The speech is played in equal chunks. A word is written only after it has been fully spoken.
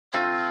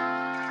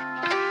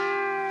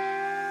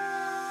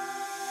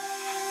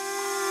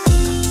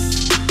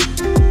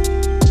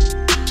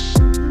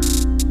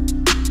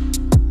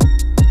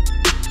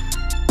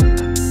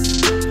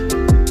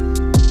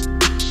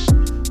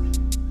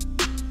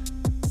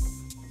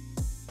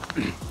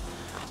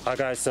Hi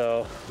guys,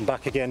 so I'm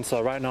back again.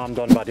 So right now I'm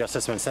done by the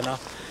assessment center.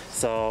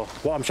 So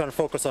what I'm trying to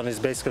focus on is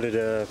basically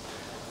the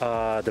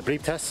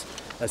bleep test.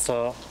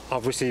 So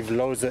I've received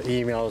loads of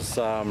emails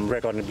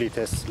regarding the bleep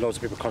test, loads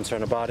of people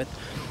concerned about it.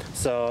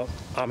 So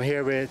I'm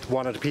here with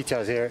one of the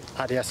PTIs here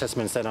at the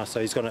assessment center.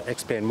 So he's going to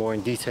explain more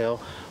in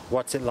detail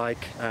what's it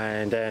like,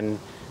 and then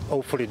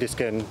hopefully this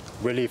can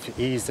relieve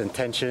ease and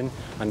tension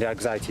and the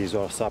anxiety as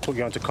well. So I'll put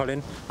you on to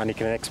Colin and he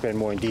can explain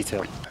more in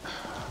detail.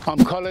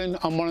 I'm Colin,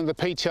 I'm one of the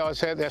PTIs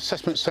here at the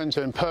Assessment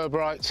Centre in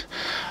Pirbright,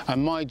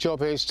 and my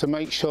job is to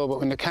make sure that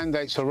when the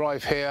candidates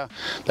arrive here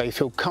they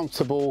feel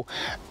comfortable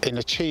in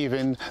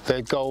achieving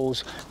their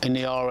goals in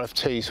the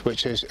RFTs,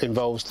 which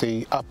involves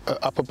the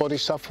upper body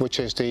stuff,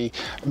 which is the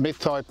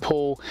mid-thigh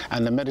pull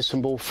and the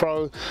medicine ball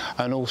throw,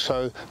 and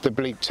also the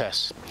bleep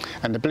test.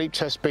 And the bleep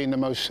test being the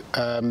most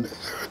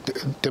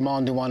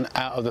demanding one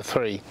out of the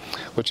three,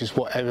 which is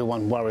what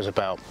everyone worries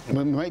about.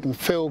 We make them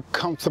feel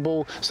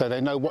comfortable so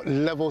they know what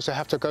levels they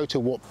have to go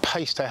to, what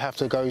pace they have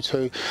to go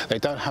to. They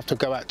don't have to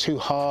go out too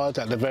hard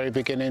at the very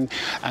beginning,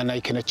 and they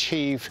can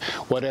achieve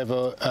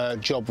whatever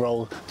job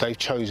role they've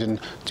chosen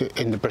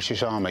in the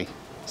British Army.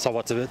 So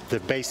what's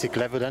the basic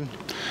level then?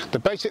 The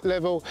basic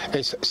level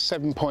is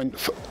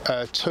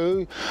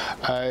 7.2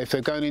 if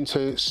they're going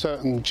into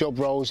certain job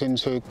roles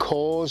into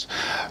corps,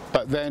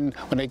 but then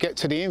when they get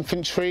to the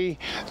infantry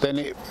then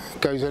it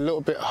goes a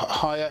little bit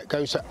higher, it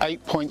goes to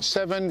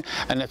 8.7,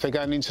 and if they're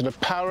going into the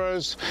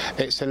paras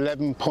it's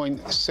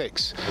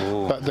 11.6.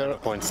 But they're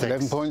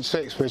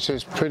 11.6, which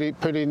is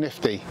pretty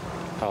nifty.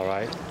 All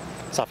right,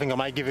 so I think I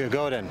might give it a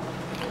go then.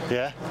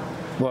 Yeah?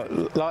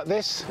 What, like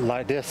this?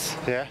 Like this,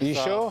 yeah. You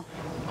sure?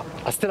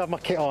 I still have my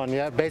kit on,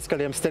 yeah.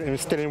 Basically, I'm still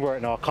in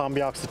work now. I can't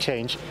be asked to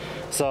change.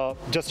 So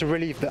just to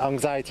relieve the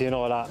anxiety and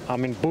all that,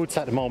 I'm in boots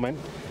at the moment.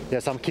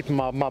 Yes, I'm keeping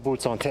my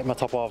boots on, take my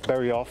top off,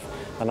 berry off,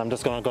 and I'm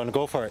just gonna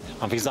go for it.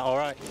 Is that all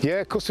right?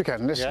 Yeah, of course we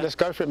can. Let's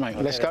go for it, mate.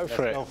 Okay, let's go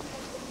for it.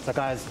 So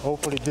guys,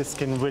 hopefully this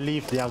can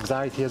relieve the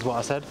anxiety, is what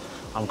I said.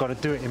 I'm gonna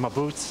do it in my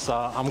boots. So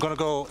I'm gonna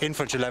go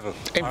infantry level.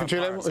 Infantry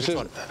level? Which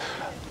one?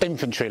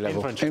 Infantry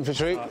level.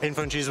 Infantry.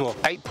 Infantry is what?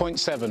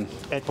 8.7.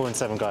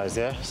 8.7, guys.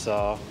 Yeah.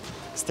 So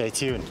stay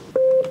tuned.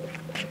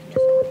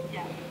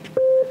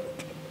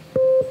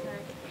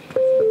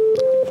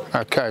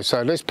 Okay,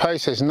 so this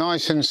pace is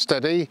nice and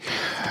steady,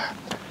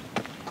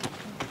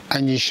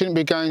 and you shouldn't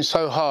be going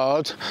so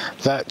hard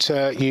that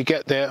you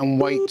get there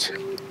and wait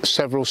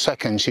several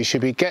seconds. You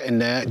should be getting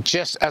there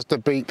just as the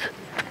beep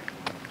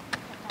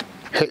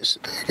hits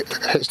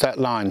that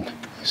line.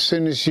 As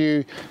soon as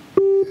you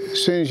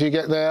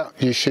get there,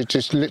 you should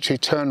just literally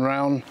turn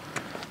around.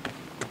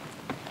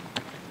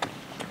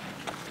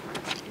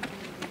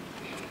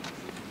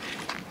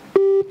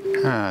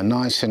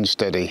 Nice and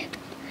steady.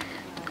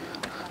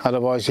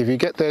 Otherwise, if you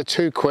get there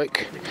too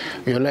quick,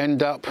 you'll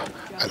end up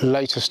at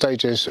later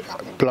stages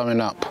blowing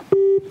up.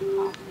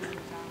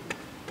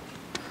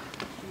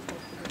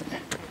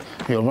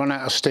 You'll run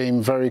out of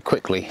steam very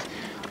quickly.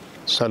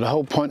 So the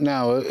whole point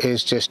now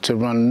is just to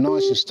run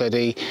nice and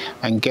steady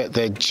and get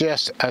there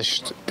just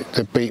as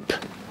the beep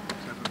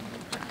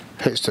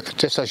hits,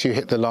 just as you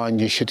hit the line,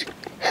 you should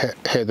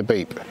hear the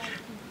beep.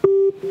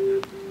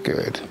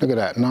 Good, look at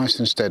that, nice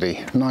and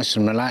steady, nice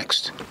and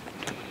relaxed.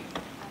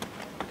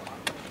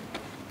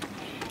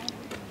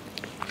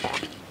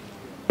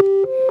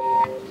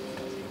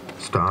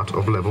 Start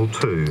of level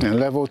 2. In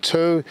level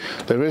 2,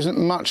 there isn't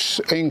much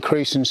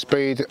increase in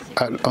speed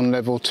on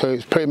level 2.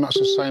 It's pretty much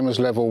the same as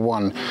level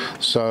 1,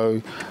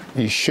 so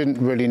you shouldn't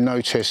really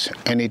notice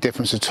any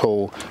difference at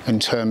all in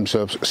terms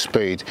of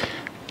speed.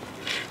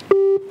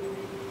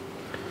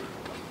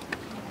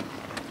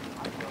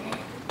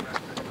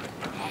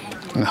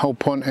 And the whole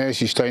point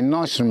is you stay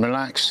nice and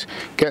relaxed,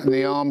 getting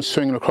the arms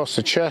swinging across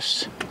the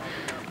chest,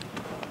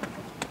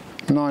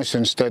 nice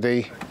and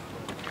steady.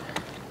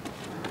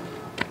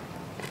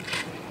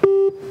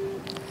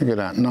 Look at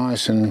that,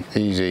 nice and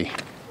easy.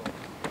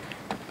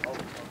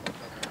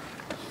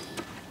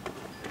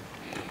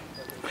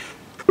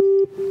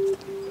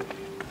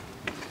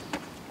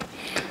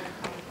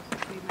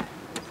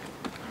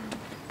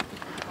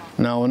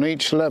 Now on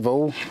each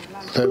level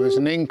there is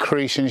an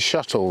increase in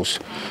shuttles.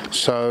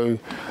 So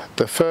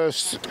the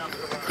first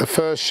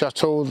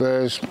shuttle,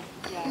 there's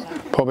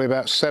probably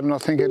about 7, I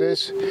think it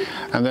is,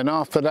 and then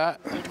after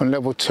that on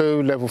level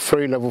 2, level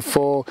 3, level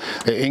 4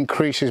 it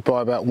increases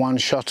by about 1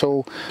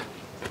 shuttle,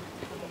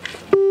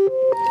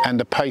 and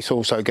the pace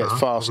also gets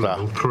faster.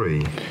 Level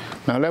 3.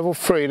 Now level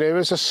 3, there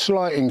is a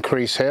slight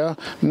increase here,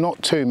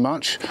 not too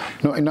much,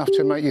 not enough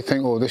to make you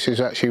think, oh, this is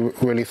actually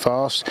really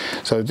fast.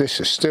 So this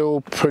is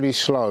still pretty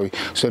slow.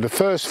 So the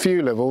first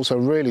few levels are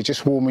really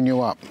just warming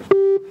you up.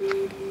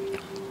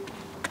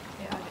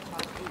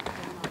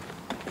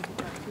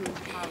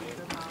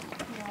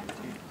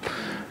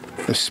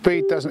 The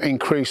speed doesn't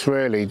increase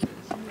really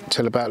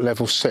till about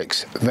level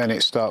 6, then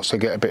it starts to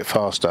get a bit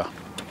faster.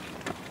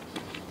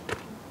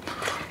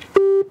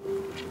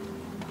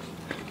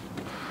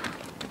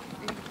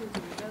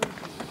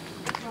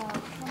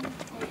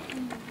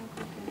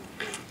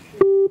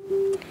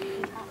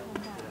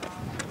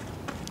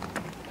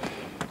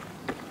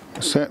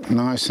 That's it,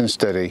 nice and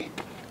steady.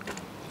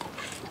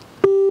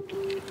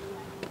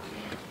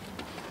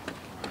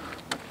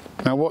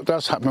 Now what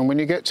does happen when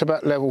you get to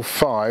about level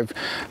 5,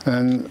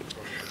 then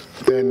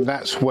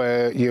that's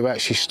where you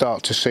actually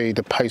start to see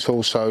the pace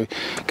also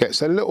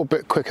gets a little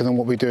bit quicker than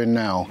what we're doing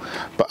now.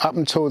 But up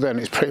until then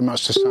it's pretty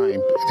much the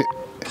same.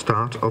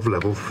 Start of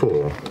level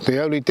 4.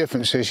 The only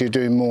difference is you're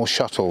doing more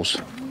shuttles.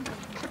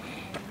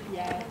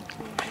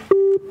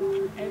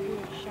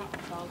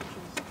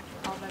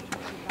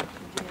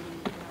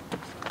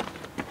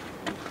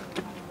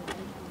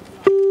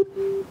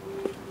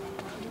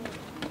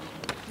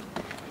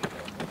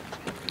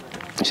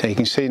 So you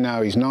can see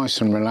now he's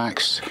nice and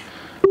relaxed,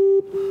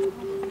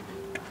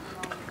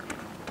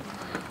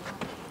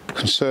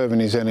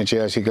 conserving his energy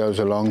as he goes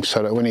along,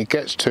 so that when he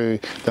gets to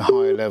the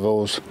higher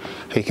levels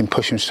he can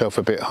push himself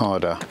a bit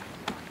harder.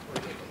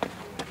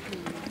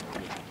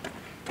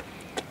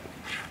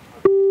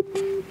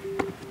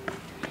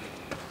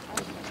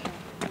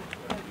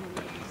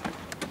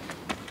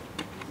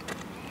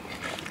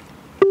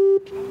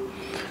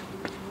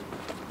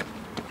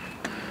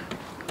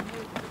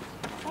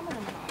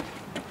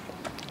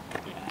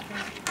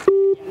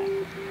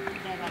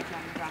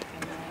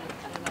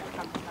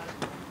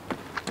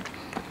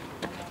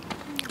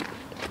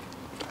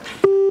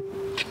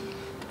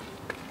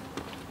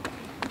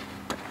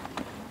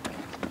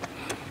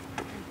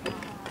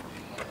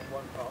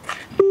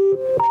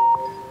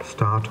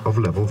 Start of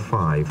level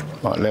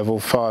 5. Right, level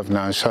 5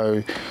 now,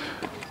 so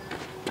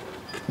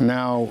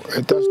now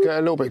it does get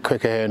a little bit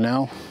quicker here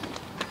now.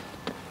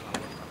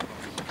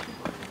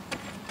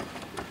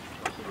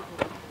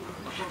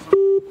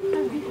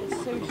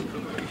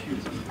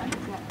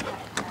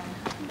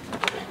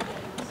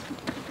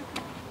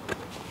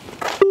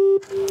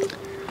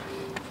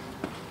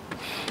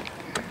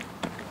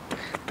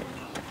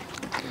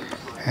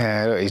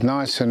 Yeah, look, he's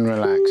nice and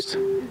relaxed.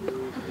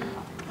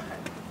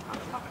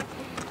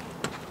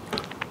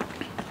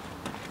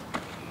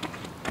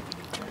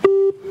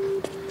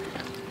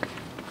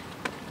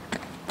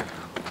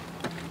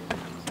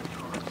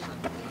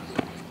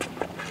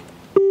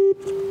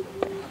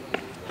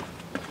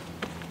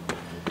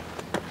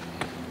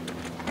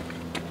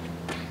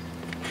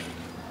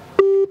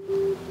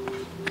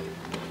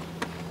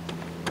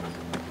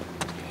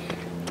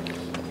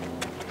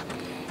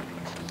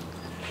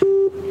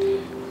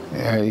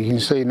 You can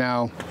see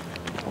now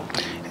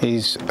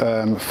he's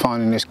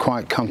finding this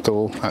quite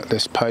comfortable at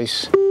this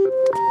pace.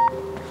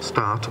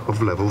 Start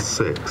of level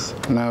 6.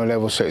 Now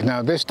level 6.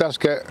 Now this does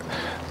get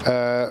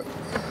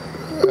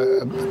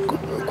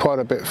quite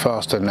a bit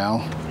faster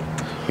now.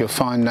 You'll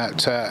find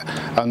that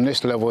on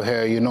this level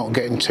here you're not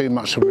getting too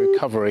much of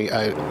recovery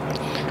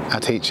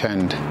at each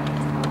end.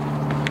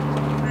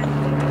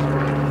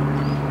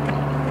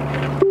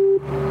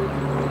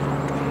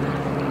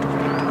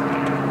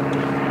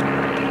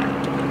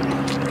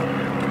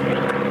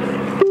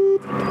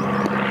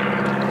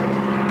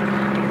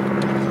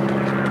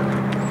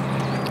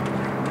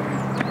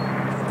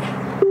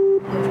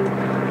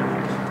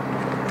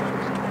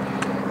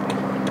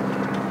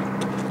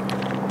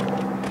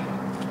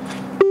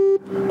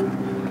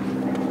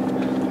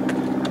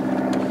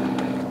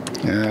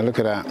 Yeah, look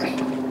at that.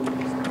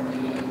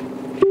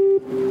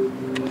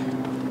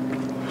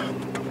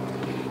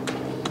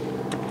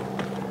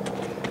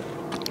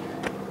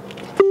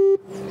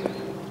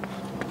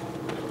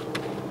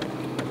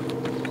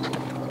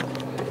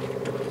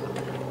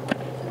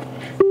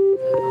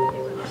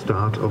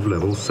 Start of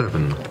level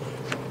 7.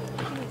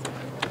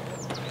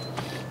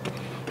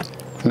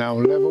 Now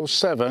level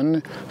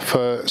 7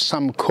 for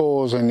some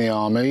corps in the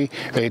army,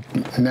 it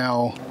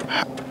now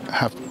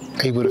have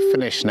able to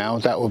finish now.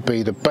 That would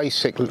be the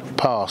basic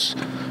pass,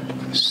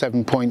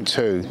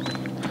 7.2.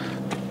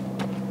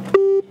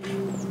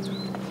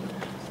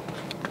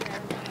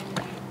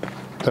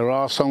 There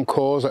are some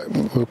corps that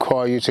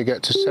require you to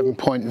get to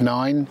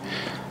 7.9.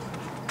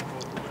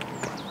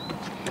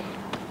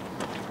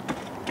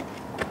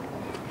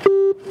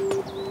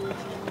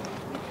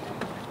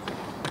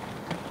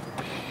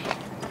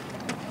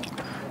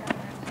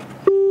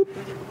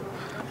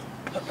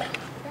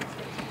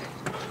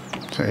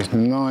 So it's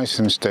nice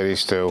and steady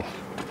still.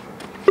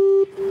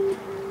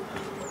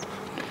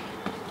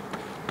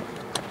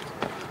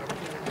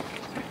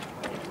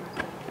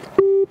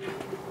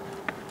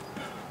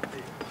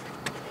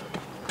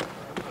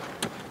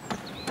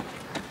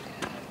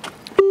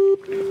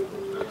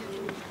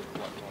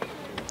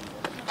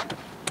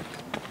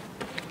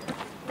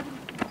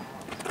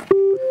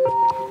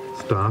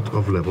 Start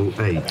of level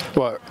 8.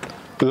 Right,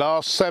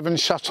 last 7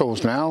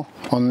 shuttles now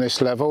on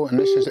this level, and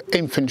this is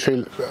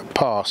infantry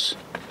pass.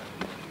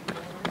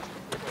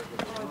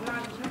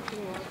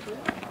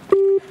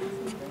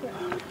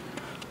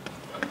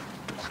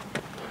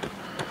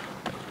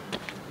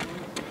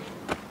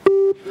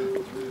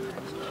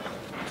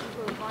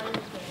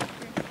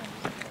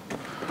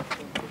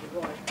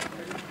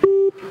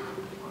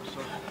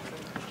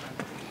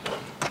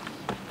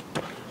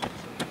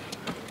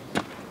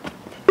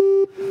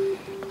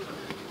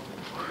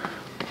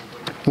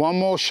 One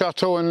more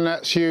shuttle and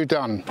that's you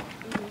done.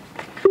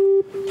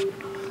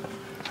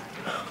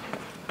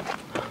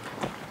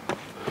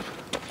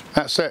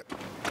 That's it.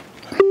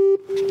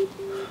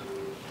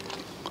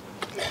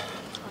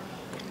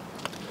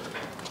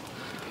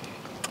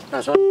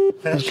 That's right.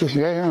 That's good.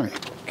 Yeah,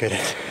 right. Good.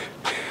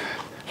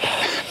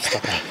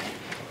 Stop it.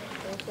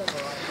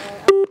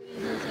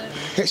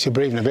 Gets you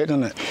breathing a bit,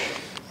 doesn't it?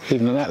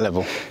 Even at that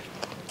level.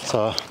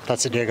 So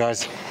that's it there,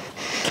 guys.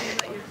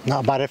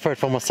 Not a bad effort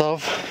for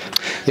myself.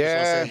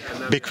 Yeah.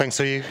 Big thanks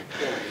to you.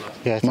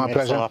 Yeah, to My make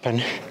pleasure. this all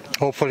happen.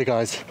 Hopefully,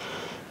 guys,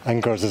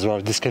 and girls as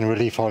well, this can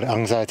relieve all the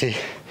anxiety.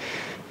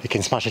 You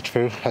can smash it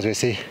through, as we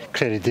see,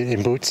 clearly did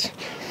in boots.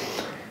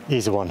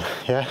 Easy one,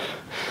 yeah?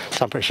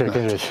 So I'm pretty sure you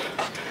can do it.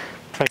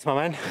 Thanks, my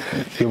man.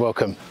 You're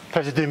welcome.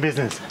 Pleasure doing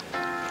business.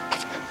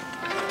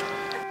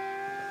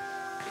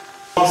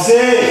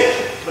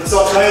 Fabziy! What's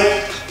up,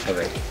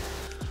 mate?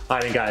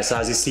 Alright guys, so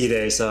as you see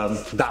there,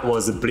 that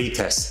was the bleed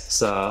test.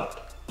 So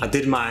I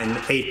did mine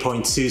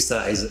 8.2, so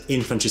that is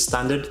infantry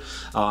standard.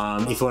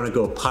 If you want to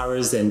go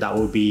paras, then that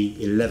would be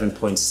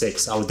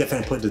 11.6. I will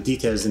definitely put the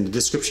details in the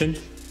description.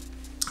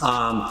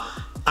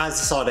 As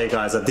you saw there,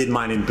 guys, I did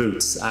mine in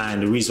boots,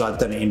 and the reason why I've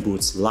done it in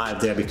boots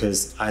live there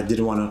because I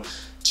didn't want to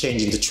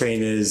change into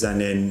trainers and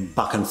then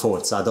back and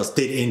forth. So I just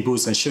did it in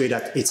boots and show you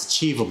that it's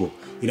achievable.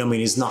 You know what I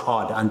mean? It's not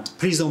hard. And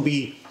please don't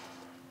be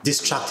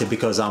distracted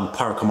because I'm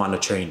para commander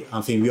trained.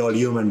 I think we're all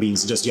human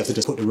beings. You have to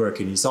just put the work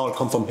in. It's all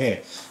come from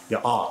here. Your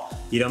art.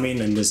 You know what I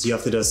mean? And you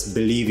have to just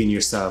believe in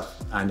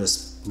yourself and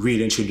just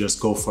really and truly just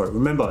go for it.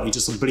 Remember, it's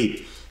just a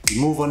bleep. You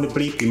move on the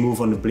bleep, you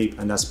move on the bleep,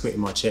 and that's pretty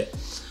much it.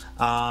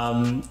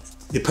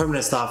 The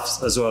permanent staff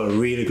as well are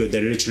really good.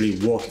 They literally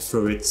walk you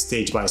through it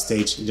stage by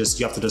stage.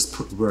 You have to just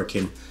put work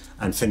in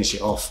and finish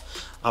it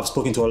off. I've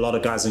spoken to a lot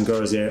of guys and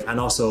girls here, and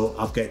also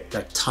I've got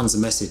like tons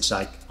of messages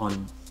like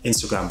on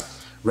Instagram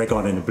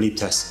regarding the bleep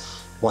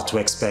test, what to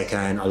expect,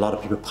 and a lot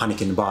of people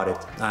panicking about it.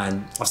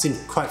 And I've seen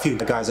quite a few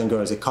guys and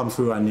girls that come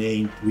through and they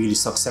ain't really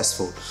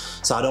successful.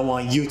 So I don't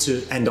want you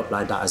to end up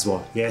like that as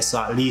well. Yeah, so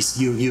at least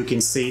you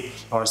can see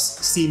or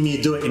see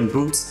me do it in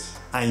boots,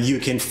 and you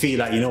can feel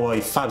like, you know what,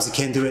 if Fabziy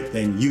can do it,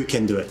 then you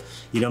can do it.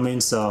 You know what I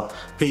mean? So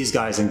please,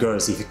 guys and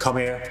girls, if you come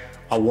here,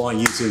 I want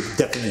you to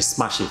definitely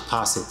smash it,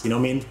 pass it. You know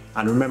what I mean?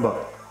 And remember,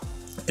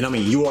 you know what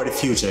I mean? You are the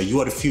future.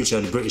 You are the future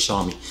of the British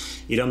Army.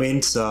 You know what I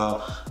mean?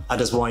 So I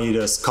just want you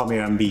to just come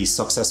here and be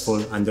successful,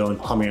 and don't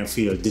come here and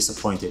feel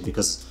disappointed,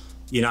 because,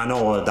 you know, I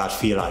know what that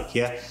feel like,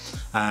 yeah?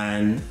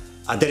 And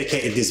I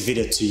dedicated this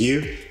video to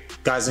you,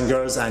 guys and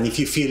girls, and if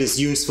you feel it's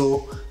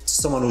useful to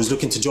someone who's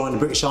looking to join the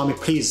British Army,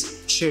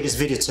 please share this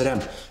video to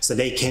them so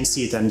they can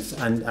see it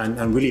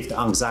and relieve the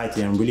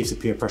anxiety and relieve the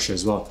peer pressure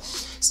as well.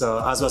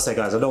 So as I said,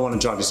 guys, I don't want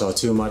to drag this out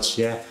too much,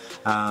 yeah?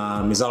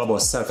 It's all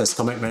about selfless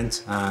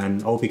commitment,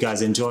 and I hope you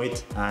guys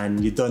enjoyed.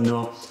 And you don't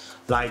know,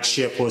 like,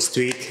 share, post,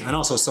 tweet, and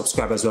also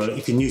subscribe as well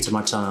if you're new to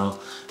my channel.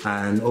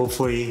 And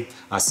hopefully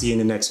I'll see you in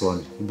the next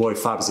one. Your boy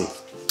Fabziy.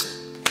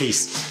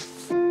 Peace.